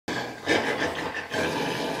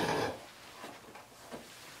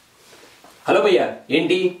Hello భయ్యా,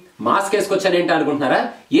 ఏంటి mask వేసుకొచ్చానేంటి అనుకుంటున్నారా?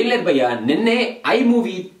 ఏం లేదు భయ్యా, నిన్నే ఐ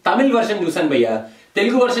మూవీ తమిళ్ వర్షన్ చూశాను భయ్యా.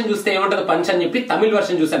 తెలుగు వర్షన్ చూస్తే ఏమంటది పంచ్ అని చెప్పి తమిళ్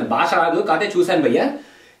వర్షన్ చూశాను. భాష రాదు కాదే చూశాను భయ్యా.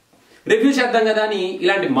 రివ్యూ చేద్దాం కదా అని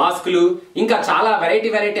ఇలాంటి మాస్కులు ఇంకా చాలా వెరైటీ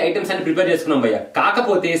ఐటమ్స్ అని ప్రిపేర్ చేసుకున్నాం భయ్యా.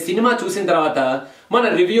 కాకపోతే సినిమా చూసిన తర్వాత మన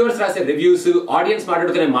రివ్యూవర్స్ రాసే రివ్యూస్, ఆడియన్స్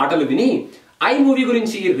మాట్లాడుకునే మాటలు విని ఐ మూవీ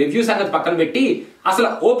గురించి రివ్యూ సంగతి పక్కన పెట్టి అసలు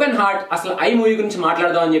ఓపెన్ హార్ట్ అసలు ఐ మూవీ గురించి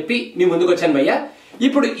మాట్లాడదాం అని చెప్పి మీ ముందుకు వచ్చాను భయ్యా.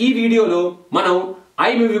 ఇప్పుడు ఈ వీడియోలో మనం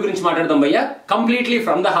ఐ మూవీ గురించి మాట్లాడదాం భయ్యా. Completely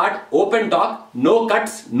from the heart, open talk, no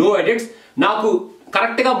cuts, no edits. నాకు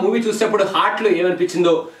కరెక్ట్ గా మూవీ చూసేటప్పుడు హార్ట్ లో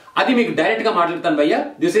ఏమనిపించిందో అది మీకు డైరెక్ట్ గా మాట్లాడతాను భయ్యా.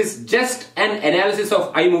 This is just an analysis of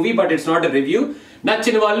I movie, but it's not a review.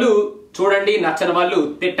 నచ్చిన వాళ్ళు చూడండి, నచ్చని వాళ్ళు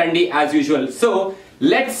తిట్టండి as usual. So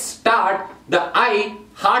let's start the I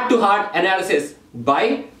heart to heart analysis by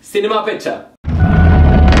సినిమాపిచ్చా.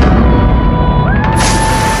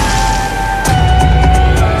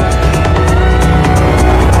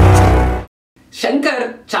 Shankar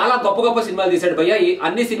చాలా గొప్ప సినిమాలు తీశాడు భయ్యా. ఈ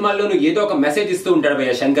అన్ని సినిమాల్లోనూ ఏదో ఒక మెసేజ్ ఇస్తూ ఉంటాడు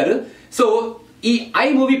భయ్యా శంకర్. సో ఈ ఐ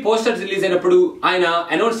మూవీ పోస్టర్స్ రిలీజ్ అయినప్పుడు, ఆయన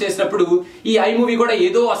అనౌన్స్ చేసినప్పుడు ఈ ఐ మూవీ కూడా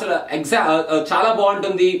ఏదో అసలు చాలా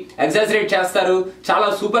బాగుంటుంది, ఎగ్జాజరేట్ చేస్తారు, చాలా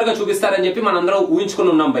సూపర్ గా చూపిస్తారని చెప్పి మనందరం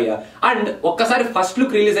ఊహించుకుని ఉన్నాం భయ్యా. అండ్ ఒక్కసారి ఫస్ట్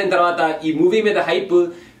లుక్ రిలీజ్ అయిన తర్వాత ఈ మూవీ మీద హైప్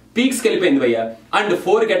పీక్స్ కి వెళ్ళిపోయింది భయ్యా. And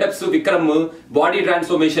 4 getups, Vikram body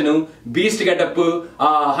transformation, beast getup,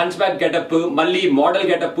 హంచ్ back getup, మళ్ళీ model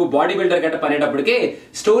getup, body builder getup అనేటప్పటికే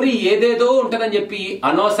story ఏదేదో ఉంటదని చెప్పి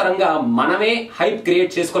అనవసరంగా మనమే హైప్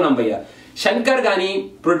క్రియేట్ చేసుకున్నాం భయ్యా. శంకర్ గానీ,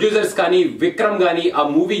 ప్రొడ్యూసర్స్ కానీ, విక్రమ్ గానీ, ఆ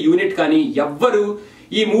మూవీ యూనిట్ కానీ ఎవ్వరు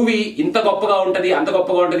ఈ మూవీ ఇంత గొప్పగా ఉంటది, అంత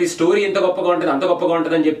గొప్పగా ఉంటది, స్టోరీ ఇంత గొప్పగా ఉంటది, అంత గొప్పగా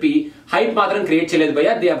ఉంటది అని చెప్పి హైప్ మాత్రం క్రియేట్ చేయలేదు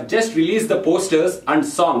భయ్యా. They have just release the posters and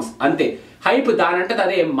songs, అంతే. హైప్ దానంటే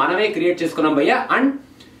అదే మనమే క్రియేట్ చేసుకున్నాం భయ్యా. అండ్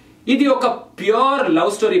ఇది ఒక ప్యూర్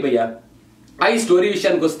లవ్ స్టోరీ భయ్యా. ఈ స్టోరీ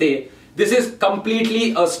విషయానికి వస్తే this is completely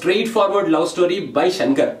a straight forward love story by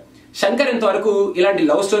Shankar. Shankar ఇంతవరకు ఇలాంటి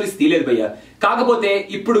లవ్ స్టోరీస్ తీయలేదు భయ్యా. కాకపోతే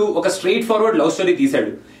ఇప్పుడు ఒక స్ట్రైట్ ఫార్వర్డ్ లవ్ స్టోరీ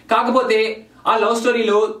తీశాడు. కాకపోతే ఆ లవ్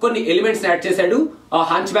స్టోరీలో కొన్ని ఎలిమెంట్స్ యాడ్ చేశాడు.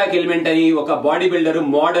 హంచ్ బ్యాక్ ఎలిమెంట్ అని, ఒక బాడీ బిల్డర్,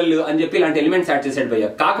 మోడల్ అని చెప్పి ఇలాంటి ఎలిమెంట్స్ యాడ్ చేశాడు భయ్యా.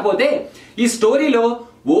 కాకపోతే ఈ స్టోరీలో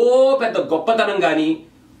ఓ పెద్ద గొప్పతనం గానీ,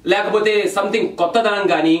 లేకపోతే సంథింగ్ కొత్తదనం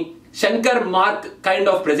గానీ, Shankar mark kind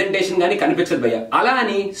of presentation గానీ కనిపించదు భయ్యా. అలా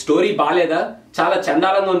అని స్టోరీ బాలేదా, చాలా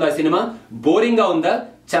చండాలంగా ఉందా సినిమా, బోరింగ్ గా ఉందా,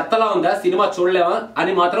 చెత్తలా ఉందా, సినిమా చూడలేమా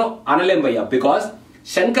అని మాత్రం అనలేం భయ్యా. బికాస్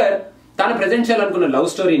శంకర్ తాను ప్రెజెంట్ చేయాలనుకున్న లవ్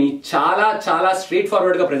స్టోరీని చాలా స్ట్రైట్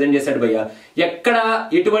ఫార్వర్డ్ గా ప్రెజెంట్ చేశాడు భయ్యా. ఎక్కడ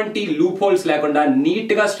ఎటువంటి లూప్ హోల్స్ లేకుండా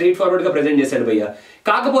నీట్ గా స్ట్రైట్ ఫార్వర్డ్ గా ప్రెజెంట్ చేశాడు భయ్యా.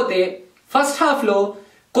 కాకపోతే ఫస్ట్ హాఫ్ లో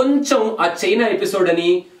కొంచెం ఆ చైనా ఎపిసోడ్ అని,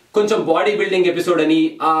 కొంచెం బాడీ బిల్డింగ్ ఎపిసోడ్ అని,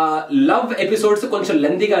 ఆ లవ్ ఎపిసోడ్స్ కొంచెం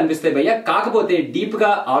లెంతీగా అనిపిస్తాయి భయ్యా. కాకపోతే డీప్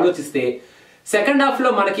గా ఆలోచిస్తే సెకండ్ హాఫ్ లో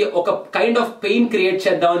మనకి ఒక కైండ్ ఆఫ్ పెయిన్ క్రియేట్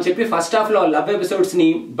చేద్దాం అని చెప్పి ఫస్ట్ హాఫ్ లో లవ్ ఎపిసోడ్స్ ని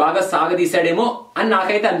బాగా సాగదీశాడేమో అని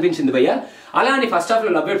నాకైతే అనిపించింది భయ్యా. అలా అని ఫస్ట్ హాఫ్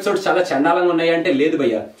లో లవ్ ఎపిసోడ్స్ చాలా చండాలంగా ఉన్నాయి అంటే లేదు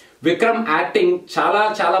భయ్యా. విక్రమ్ యాక్టింగ్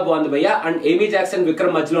చాలా బాగుంది భయ్యా. అండ్ ఏమీ జాక్సన్,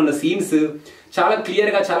 విక్రమ్ మధ్యలో ఉన్న సీన్స్ చాలా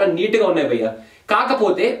క్లియర్ గా, చాలా నీట్ గా ఉన్నాయి భయ్యా.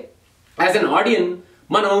 కాకపోతే యాజ్ అన్ ఆడియన్స్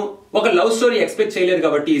మనం ఒక లవ్ స్టోరీ ఎక్స్పెక్ట్ చేయలేదు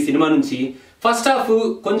కాబట్టి ఈ సినిమా నుంచి ఫస్ట్ హాఫ్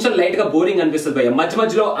కొంచెం లైట్ గా బోరింగ్ అనిపిస్తుంది భయ్యా.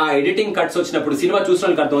 మధ్యలో ఆ ఎడిటింగ్ కట్స్ వచ్చినప్పుడు, సినిమా చూసిన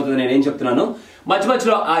వాళ్ళకి అర్థమవుతుంది నేను ఏం చెప్తున్నాను,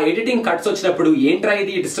 మధ్యలో ఆ ఎడిటింగ్ కట్స్ వచ్చినప్పుడు ఏంట్రా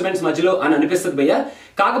ఇది డిస్టర్బెన్స్ మధ్యలో అని అనిపిస్తుంది భయ్యా.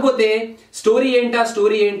 కాకపోతే స్టోరీ ఏంటా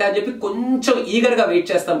అని చెప్పి కొంచెం ఈగర్ గా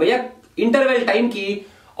వెయిట్ చేస్తాం భయ్యా. ఇంటర్వెల్ టైం కి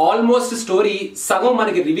ఆల్మోస్ట్ స్టోరీ సగం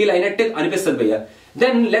మనకి రివీల్ అయినట్టే అనిపిస్తుంది భయ్యా.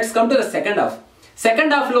 Then let's come to the second half.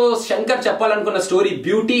 Second half లో శంకర్ చెప్పాలనుకున్న story,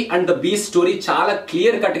 beauty and the beast story చాలా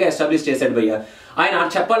క్లియర్ కట్ గా ఎస్టాబ్లిష్ చేశాడు భయ్యా. ఆయన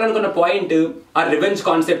చెప్పాలనుకున్న పాయింట్, ఆ రివెంజ్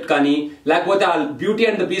కాన్సెప్ట్ కానీ, లేకపోతే ఆ బ్యూటీ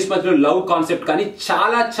అండ్ ద బీస్ట్ మధ్యలో లవ్ కాన్సెప్ట్ కానీ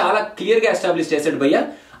చాలా క్లియర్ గా ఎస్టాబ్లిష్ చేశాడు భయ్యా.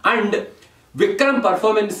 And Vikram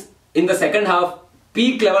performance in the second half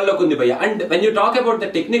peak లెవెల్లోకి ఉంది భయ్యా. And when you talk about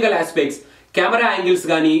the technical aspects, camera angles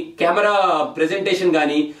కానీ, కెమెరా ప్రెజెంటేషన్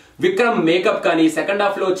కానీ, విక్రమ్ మేకప్ కానీ, సెకండ్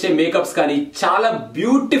హాఫ్ లో వచ్చే మేకప్స్ కానీ చాలా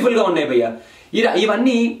బ్యూటిఫుల్ గా ఉన్నాయి భయ్యా.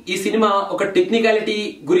 ఇవన్నీ ఈ సినిమా ఒక టెక్నికాలిటీ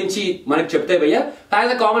గురించి మనకు చెప్తాయి భయ్యా.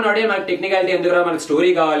 యాజ్ అ కామన్ ఆడియన్స్ మనకి టెక్నికాలిటీ ఎందుకురా, మనకి స్టోరీ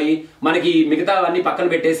కావాలి, మనకి మిగతా అన్ని పక్కన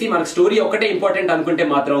పెట్టేసి మనకి స్టోరీ ఒక్కటే ఇంపార్టెంట్ అనుకుంటే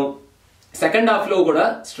మాత్రం సెకండ్ హాఫ్ లో కూడా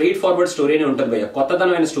స్ట్రైట్ ఫార్వర్డ్ స్టోరీనే ఉంటుంది భయ్యా.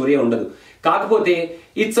 కొత్తదనమైన స్టోరీ ఉండదు. కాకపోతే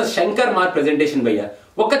it's a Shankar mark presentation భయ్యా.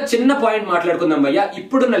 ఒక చిన్న పాయింట్ మాట్లాడుకుందాం భయ్యా.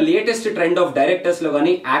 ఇప్పుడున్న లేటెస్ట్ ట్రెండ్ ఆఫ్ డైరెక్టర్స్ లో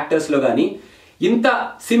గానీ, యాక్టర్స్ లో గానీ ఇంత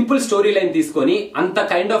సింపుల్ స్టోరీ లైన్ తీసుకొని అంత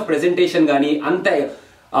కైండ్ ఆఫ్ ప్రెజెంటేషన్ గానీ, అంత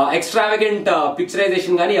ఎక్స్ట్రావగెంట్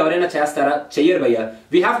పిక్చరైజేషన్ గానీ ఎవరైనా చేస్తారా? చెయ్యరు భయ్యా.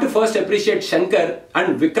 We have to first appreciate Shankar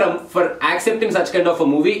and Vikram for accepting such kind of a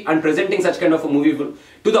movie and presenting such kind of a movie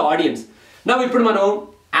to the audience. నా ఇప్పుడు మనం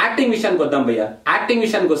యాక్టింగ్ విషయానికి వద్దాం భయ్యా. యాక్టింగ్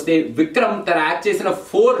విషయానికి వస్తే విక్రమ్ తన యాక్ట్ చేసిన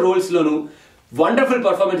 4 రోల్స్ లోను వండర్ఫుల్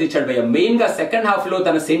పర్ఫార్మెన్స్ ఇచ్చాడు భయ్య. మెయిన్ గా సెకండ్ హాఫ్ లో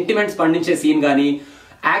తన సెంటిమెంట్స్ పండించే సీన్ గానీ,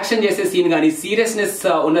 యాక్షన్ చేసే సీన్ గానీ, సీరియస్నెస్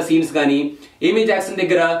ఉన్న సీన్స్ గానీ, ఏమీ జాక్సన్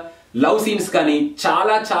దగ్గర లవ్ సీన్స్ కానీ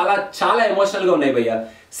చాలా చాలా చాలా ఎమోషనల్ గా ఉన్నాయి భయ్య.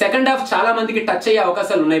 సెకండ్ హాఫ్ చాలా మందికి టచ్ అయ్యే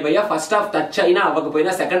అవకాశాలు ఉన్నాయి భయ్య. ఫస్ట్ హాఫ్ టచ్ అయినా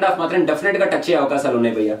అవ్వకపోయినా సెకండ్ హాఫ్ మాత్రం డెఫినెట్ గా టచ్ అయ్యే అవకాశాలు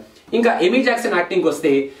ఉన్నాయి భయ్య. ఇంకా ఏమీ జాక్సన్ యాక్టింగ్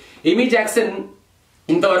వస్తే, ఏమీ జాక్సన్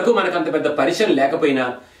ఇంతవరకు మనకు అంత పెద్ద పరిచయం లేకపోయినా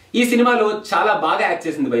ఈ సినిమాలో చాలా బాగా యాక్ట్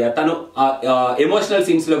చేసింది భయ్య. తను ఎమోషనల్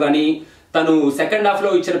సీన్స్ లో కానీ, తను సెకండ్ హాఫ్ లో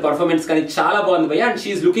ఇచ్చిన పర్ఫార్మెన్స్ కానీ చాలా బాగుంది భయ్య. And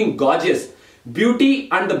she's looking gorgeous. Beauty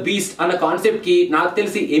and the beast అన్న కాన్సెప్ట్ కి నాకు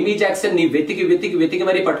తెలిసి ఏమీ జాక్సన్ ని వెతికి వెతికి వెతికి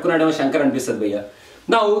మరీ పట్టుకున్నాడేమో శంకర్ అనిపిస్తుంది భయ్య.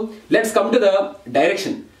 Now let's come to the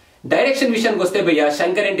direction. Direction విషయానికి వస్తే భయ్య,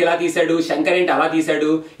 శంకర్ ఏంటి ఇలా తీశాడు, శంకర్ ఏంటి అలా తీశాడు,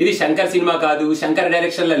 ఇది శంకర్ సినిమా కాదు, శంకర్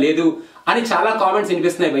డైరెక్షన్ లో లేదు అని చాలా కామెంట్స్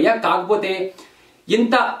వినిపిస్తున్నాయి భయ్య. కాకపోతే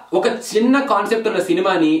ఇంత ఒక చిన్న కాన్సెప్ట్ ఉన్న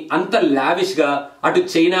సినిమాని అంత లావిష్ గా, అటు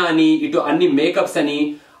చైనా అని, ఇటు అన్ని మేకప్స్ అని,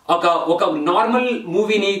 ఒక నార్మల్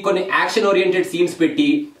మూవీని కొన్ని యాక్షన్ ఓరియంటెడ్ సీన్స్ పెట్టి,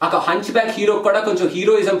 ఒక హంచ్ బ్యాక్ హీరో కూడా కొంచెం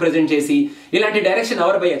హీరోయిజం ప్రెజెంట్ చేసి, ఇలాంటి డైరెక్షన్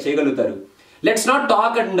ఎవరు భయ్య చేయగలుగుతారు? Let's not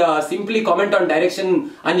talk and simply comment on direction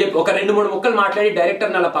అని చెప్పి ఒక 2-3 ముక్కలు మాట్లాడి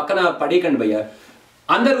డైరెక్టర్ అలా పక్కన పడేయకండి భయ్య.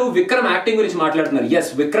 అందరూ విక్రమ్ యాక్టింగ్ గురించి మాట్లాడుతున్నారు.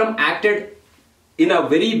 Yes, Vikram acted in a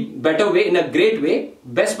very better way, in a great way,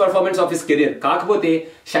 best performance of his career. కాకపోతే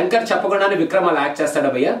శంకర్ చెప్పకుండానే విక్రమ్ అలా యాక్ట్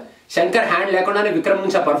చేస్తాడా భయ్య? శంకర్ హ్యాండ్ లేకుండానే విక్రమ్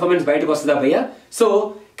నుంచి ఆ పర్ఫార్మెన్స్ బయటకు వస్తుందా భయ్య? సో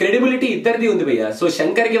క్రెడిబిలిటీ ఇద్దరిది ఉంది భయ్య. సో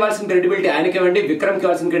శంకర్కి ఇవ్వాల్సిన క్రెడిబిలిటీ ఆయనకి ఇవ్వండి, విక్రమ్కి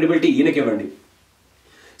ఇవ్వాల్సిన క్రెడిబిలిటీ ఈయనకి ఇవ్వండి.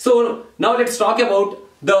 So now let's talk about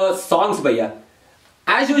the songs భయ్య.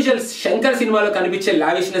 యాజ్ యూజువల్ శంకర్ సినిమాలో కనిపించే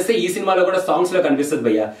లావిష్నెస్ ఈ సినిమాలో కూడా సాంగ్స్ లో కనిపిస్తుంది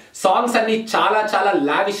భయ్య. సాంగ్స్ అన్ని చాలా చాలా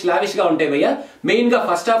లావిష్ గా ఉంటాయి భయ్య. మెయిన్ గా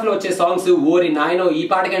ఫస్ట్ హాఫ్ లో వచ్చే సాంగ్స్, ఓరి నాయనో ఈ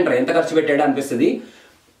పాటకంటారా ఎంత ఖర్చు పెట్టాడా అనిపిస్తుంది.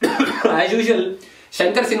 యాజ్ యూజువల్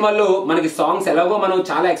శంకర్ సినిమాల్లో మనకి సాంగ్స్ ఎలాగో మనం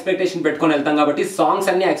చాలా ఎక్స్పెక్టేషన్ పెట్టుకొని వెళ్తాం కాబట్టి సాంగ్స్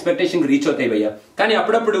అన్ని ఎక్స్పెక్టేషన్ రీచ్ అవుతాయి భయ్య. కానీ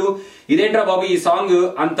అప్పుడప్పుడు ఇదేంట్రా బాబు ఈ సాంగ్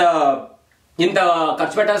ఇంత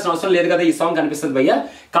ఖర్చు పెట్టాల్సిన అవసరం లేదు కదా ఈ సాంగ్ కనిపిస్తుంది భయ్య.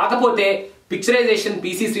 కాకపోతే పిక్చరైజేషన్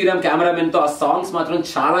పీసీ శ్రీరామ్ కెమెరామెన్ తో ఆ సాంగ్స్ మాత్రం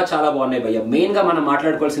చాలా చాలా బాగున్నాయి భయ్య. మెయిన్ గా మనం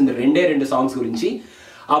మాట్లాడుకోవాల్సింది 2 సాంగ్స్ గురించి.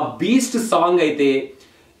 ఆ బీస్ట్ సాంగ్ అయితే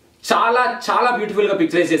చాలా చాలా బ్యూటిఫుల్ గా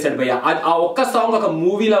పిక్చరైజ్ చేశాడు భయ్య. ఆ ఒక్క సాంగ్ ఒక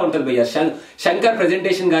మూవీలా ఉంటుంది భయ్య. శంకర్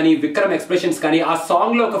ప్రెజెంటేషన్ కానీ, విక్రమ్ ఎక్స్ప్రెషన్స్ కానీ, ఆ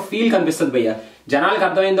సాంగ్ లో ఒక ఫీల్ కనిపిస్తుంది భయ్య. జనాలకు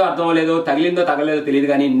అర్థమైందో అర్థమవలేదో, తగిలిందో తగలేదో తెలియదు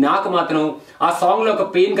కానీ నాకు మాత్రం ఆ సాంగ్ లో ఒక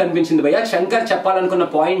పెయిన్ కనిపించింది భయ్య. శంకర్ చెప్పాలనుకున్న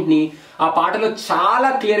పాయింట్ ని ఆ పాటలో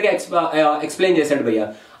చాలా క్లియర్ గా ఎక్స్ప్లెయిన్ చేశాడు భయ్య.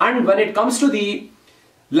 And one it comes to the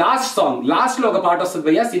last song, last లో ఒక పాట వస్తుంది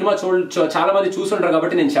భయ్య. సినిమా చాలా మంది చూసుంటారు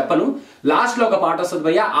కాబట్టి నేను చెప్పను. లాస్ట్ లో ఒక పాట వస్తుంది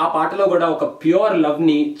భయ్య. ఆ పాటలో కూడా ఒక ప్యూర్ లవ్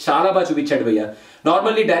ని చాలా బాగా చూపించాడు భయ్య.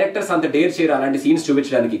 నార్మల్లీ డైరెక్టర్స్ అంత డేర్ చేయరు అలాంటి సీన్స్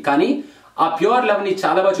చూపించడానికి, కానీ ఆ ప్యూర్ లవ్ ని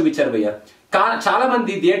చాలా బాగా చూపించారు భయ్య. చాలా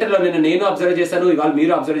మంది థియేటర్ లో నేను అబ్జర్వ్ చేశాను, ఇవాళ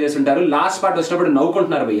మీరు అబ్జర్వ్ చేస్తుంటారు, లాస్ట్ పార్ట్ వచ్చినప్పుడు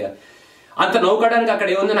నవ్వుకుంటున్నారు భయ్య. అంత నవ్వుకోవడానికి అక్కడ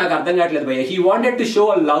ఏముందో నాకు అర్థం కావట్లేదు భయ్య. He wanted to show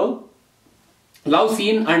a love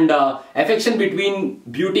scene and affection between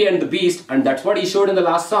beauty and the beast, and that's what he showed in the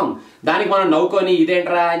last song. దానికి మనం నవ్వుకొని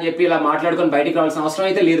ఇదేంట్రా అని చెప్పి ఇలా మాట్లాడుకొని బయటికి రావాల్సిన అవసరం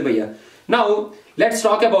అయితే లేదు భయ్య. Now let's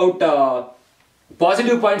talk about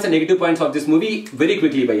positive points and negative points of this movie very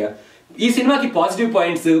quickly భయ్య. ఈ సినిమాకి positive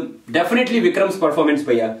points definitely Vikram's performance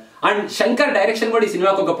భయ్య. అండ్ శంకర్ డైరెక్షన్ కూడా ఈ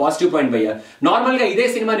సినిమాకి ఒక పాజిటివ్ పాయింట్ భయ్య. నార్మల్ గా ఇదే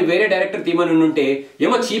సినిమాని వేరే డైరెక్టర్ తీమని ఉంటే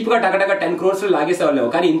ఏమో చీప్ గా టగటగా 10 crores లాగేసేవాళ్ళేమో,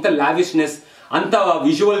 కానీ ఇంత లావిష్నెస్, అంత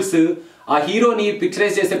విజువల్స్, ఆ హీరోని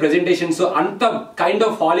పిక్చరైజ్ చేసే ప్రెజెంటేషన్స్, అంత kind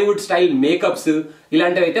of Hollywood style makeups,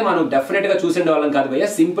 ఇలాంటివి అయితే మనం డెఫినెట్ గా చూసే వాళ్ళం కాదు భయ్య.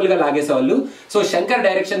 సింపుల్ గా లాగేసేవాళ్ళు. సో శంకర్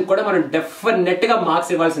డైరెక్షన్ కూడా మనం డెఫినెట్ గా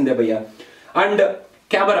మార్క్స్ ఇవ్వాల్సిందే భయ్య. And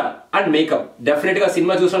camera and makeup definite గా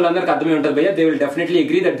సినిమా చూసిన వాళ్ళందరికీ అర్థమై ఉంటుంది భయ్య. They will definitely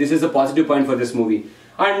agree that this is a positive point for this movie.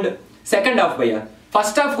 And second half భయ్య,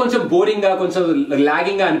 ఫస్ట్ హాఫ్ కొంచెం బోరింగ్ గా, కొంచెం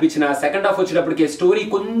లాగింగ్ గా అనిపించిన, సెకండ్ హాఫ్ వచ్చేటప్పటికి స్టోరీ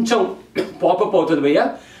కొంచెం పాపప్ అవుతుంది భయ్య.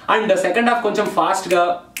 అండ్ సెకండ్ హాఫ్ కొంచెం ఫాస్ట్ గా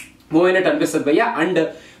మూవ్ అయినట్టు అనిపిస్తుంది భయ్య. And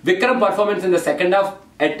Vikram performance in the second half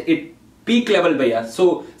at it peak level భయ్య. So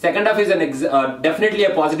second half is definitely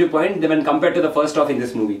a positive point when compared to the first half in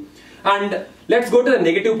this movie. And let's go to the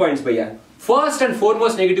negative points భయ్య. First and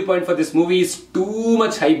foremost negative point for this movie is too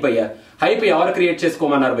much hype భయ్య. Hype ఎవరు create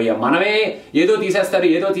చేసుకోమన్నారు భయ్య? మనమే ఏదో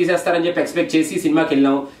తీసేస్తారు అని చెప్పి expect చేసి సినిమాకి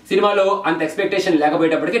వెళ్ళినాం. సినిమాలో అంత ఎక్స్పెక్టేషన్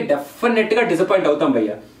లేకపోయేటప్పటికి డెఫినెట్ గా డిసప్పాయింట్ అవుతాం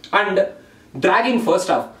భయ్య. అండ్ డ్రాగింగ్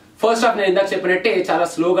ఫస్ట్ హాఫ్ నేను ఇందాక చెప్పినట్టే చాలా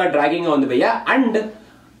స్లోగా డ్రాగింగ్ గా ఉంది భయ్య. అండ్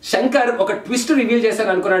శంకర్ ఒక ట్విస్ట్ రివీల్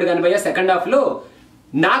చేశాను అనుకున్నాడు కానీ భయ్య సెకండ్ హాఫ్ లో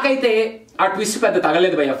నాకైతే ఆ ట్విస్ట్ పెద్ద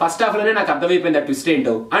తగలేదు భయ్య. ఫస్ట్ హాఫ్ లోనే నాకు అర్థమైపోయింది ఆ ట్విస్ట్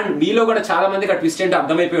ఏంటో. అండ్ మీలో కూడా చాలా మందికి ఆ ట్విస్ట్ ఏంటో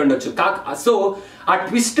అర్థమైపోయి ఉండొచ్చు. సో ఆ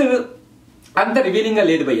ట్విస్ట్ అంత రివీలింగ్ గా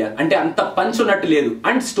లేదు భయ్య, అంటే అంత పంచ్ ఉన్నట్టు లేదు.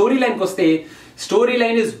 అండ్ స్టోరీ లైన్ కి వస్తే story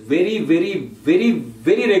line is very very very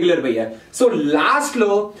very regular భయ్య. సో లాస్ట్ లో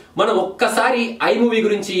మనం ఒక్కసారి ఐ మూవీ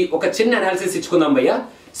గురించి ఒక చిన్న అనాలిసిస్ ఇచ్చుకుందాం భయ్య.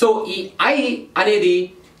 సో ఈ ఐ అనేది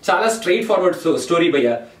చాలా స్ట్రైట్ ఫార్వర్డ్ స్టోరీ భయ్య.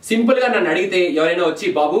 సింపుల్ గా నన్ను అడిగితే ఎవరైనా వచ్చి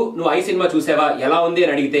బాబు నువ్వు ఐ సినిమా చూసావా ఎలా ఉంది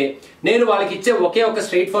అని అడిగితే నేను వాళ్ళకి ఇచ్చే ఒకే ఒక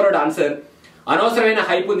స్ట్రైట్ ఫార్వర్డ్ ఆన్సర్, అనవసరమైన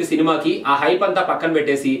హైప్ ఉంది సినిమాకి, ఆ హైప్ అంతా పక్కన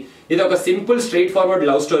పెట్టేసి ఇది ఒక simple straight forward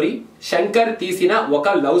love story. Shankar తీసిన ఒక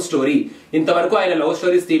లవ్ స్టోరీ. ఇంతవరకు ఆయన లవ్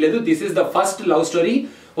స్టోరీస్ తీయలేదు. This is the first love story,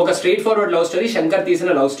 ఒక straight forward love story, Shankar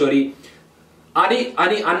తీసిన లవ్ స్టోరీ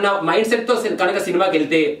అని అన్న మైండ్ సెట్ తో కనుక సినిమాకి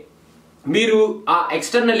వెళ్తే మీరు ఆ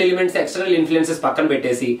ఎక్స్టర్నల్ ఎలిమెంట్స్, ఎక్స్టర్నల్ ఇన్ఫ్లుయెన్సెస్ పక్కన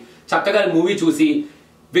పెట్టేసి చక్కగా మూవీ చూసి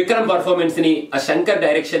విక్రమ్ పర్ఫార్మెన్స్ ని, ఆ శంకర్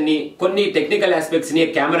డైరెక్షన్ ని, కొన్ని టెక్నికల్ ఆస్పెక్ట్స్ ని,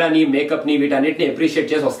 కెమెరాని, మేకప్ ని, వీటన్నిటిని అప్రిషియేట్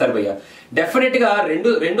చేసి వస్తారు భయ్య. డెఫినెట్ గా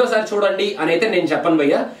రెండోసారి చూడండి అని అయితే నేను చెప్పను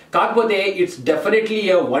భయ్య. కాకపోతే it's definitely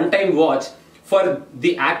one time watch for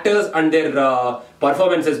the actors and there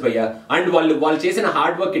performances భయ్య. అండ్ వాళ్ళు చేసిన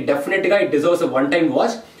హార్డ్ వర్క్ డెఫినెట్ గా it deserves one time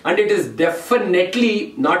watch and it is definitely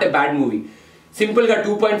not a bad movie. Simple గా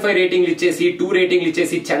 2.5 రేటింగ్లు ఇచ్చేసి 2 రేటింగ్లు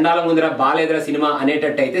ఇచ్చేసి చండాలం ఉందిరా బాలేదురా సినిమా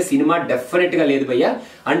అనేటట్టు అయితే సినిమా డెఫినెట్ గా లేదు భయ్య.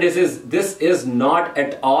 And this is not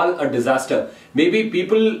at all a disaster. Maybe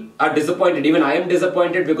people are disappointed, even I'm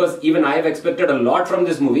disappointed because even I have expected a lot from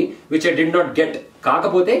this movie which I did not get.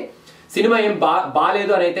 కాకపోతే cinema ఏం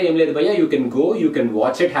బాలేదు అని అయితే ఏం లేదు భయ్య. You can go, you can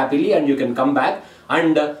watch it happily and you can come back.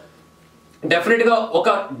 And definite గా ఒక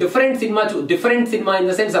different cinema in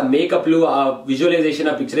the sense ఆ మేకప్లు, ఆ విజువలైజేషన్,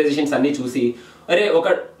 ఆ పిక్చరైజేషన్స్ అన్ని చూసి అరే ఒక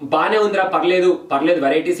బానే ఉందిరా, పర్లేదు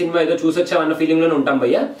వెరైటీ సినిమా ఏదో చూసొచ్చాం అన్న ఫీలింగ్ లోనే ఉంటాం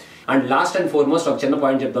భయ్య. అండ్ లాస్ట్ అండ్ ఫార్మోస్ట్ ఒక చిన్న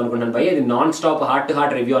పాయింట్ చెప్తాను అనుకుంటున్నాను భయ్య. ఇది non stop heart to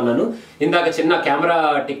heart review అన్నాను. ఇందాక చిన్న కెమెరా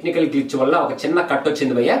టెక్నికల్ గ్లిచ్ వల్ల ఒక చిన్న కట్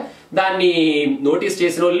వచ్చింది భయ్య. దాన్ని నోటీస్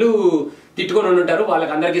చేసిన వాళ్ళు తిట్టుకొని ఉంటారు.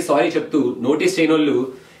 వాళ్ళకందరికీ సారీ చెప్తూ, నోటీస్ చేయని వాళ్ళు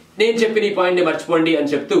నేను చెప్పిన ఈ పాయింట్ ని మర్చిపోండి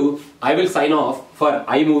అని చెప్తూ I will sign of for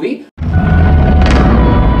I movie.